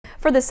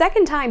For the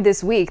second time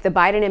this week, the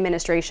Biden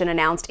administration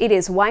announced it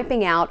is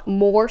wiping out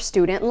more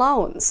student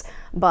loans.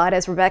 But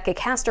as Rebecca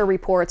Castor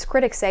reports,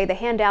 critics say the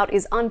handout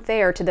is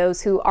unfair to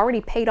those who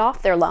already paid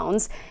off their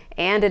loans,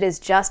 and it is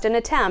just an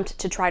attempt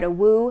to try to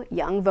woo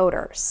young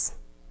voters.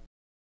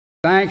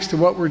 Thanks to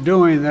what we're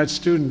doing, that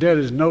student debt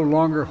is no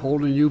longer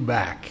holding you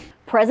back.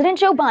 President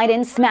Joe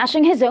Biden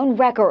smashing his own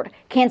record,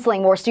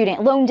 canceling more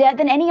student loan debt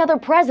than any other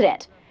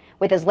president.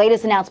 With his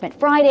latest announcement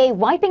Friday,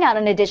 wiping out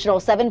an additional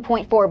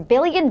 $7.4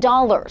 billion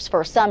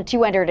for some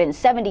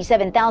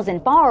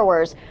 277,000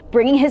 borrowers,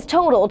 bringing his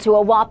total to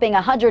a whopping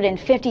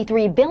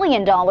 $153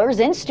 billion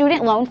in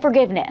student loan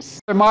forgiveness.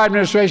 My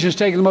administration has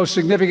taken the most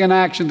significant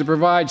action to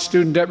provide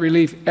student debt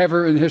relief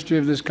ever in the history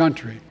of this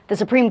country. The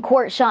Supreme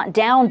Court shot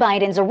down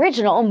Biden's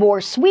original, more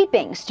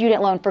sweeping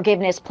student loan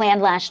forgiveness plan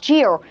last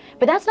year,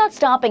 but that's not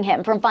stopping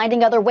him from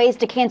finding other ways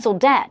to cancel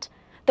debt.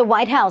 The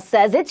White House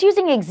says it's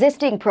using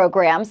existing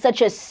programs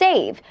such as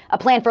SAVE, a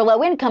plan for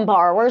low-income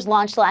borrowers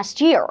launched last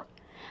year.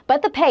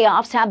 But the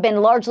payoffs have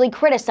been largely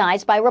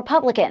criticized by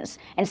Republicans,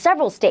 and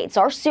several states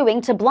are suing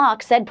to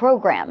block said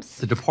programs.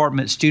 The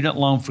department's student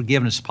loan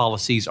forgiveness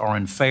policies are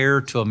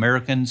unfair to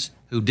Americans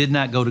who did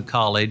not go to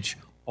college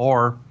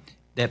or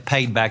that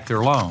paid back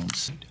their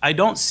loans. I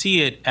don't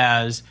see it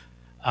as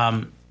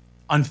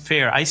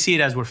unfair. I see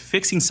it as we're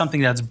fixing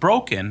something that's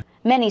broken.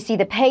 Many see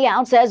the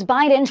payouts as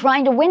Biden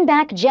trying to win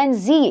back Gen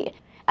Z.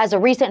 As a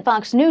recent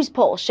Fox News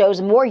poll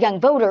shows, more young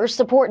voters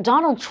support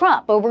Donald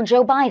Trump over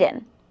Joe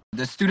Biden.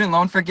 The student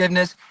loan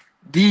forgiveness,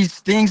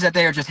 these things that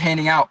they are just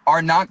handing out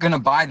are not going to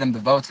buy them the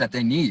votes that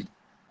they need.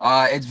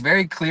 It's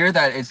very clear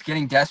that it's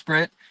getting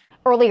desperate.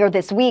 Earlier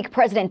this week,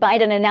 President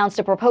Biden announced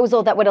a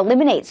proposal that would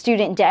eliminate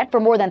student debt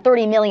for more than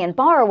 30 million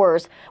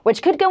borrowers,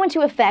 which could go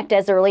into effect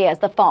as early as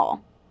the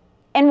fall.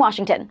 In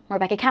Washington,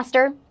 Rebecca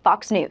Castor,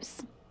 Fox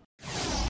News.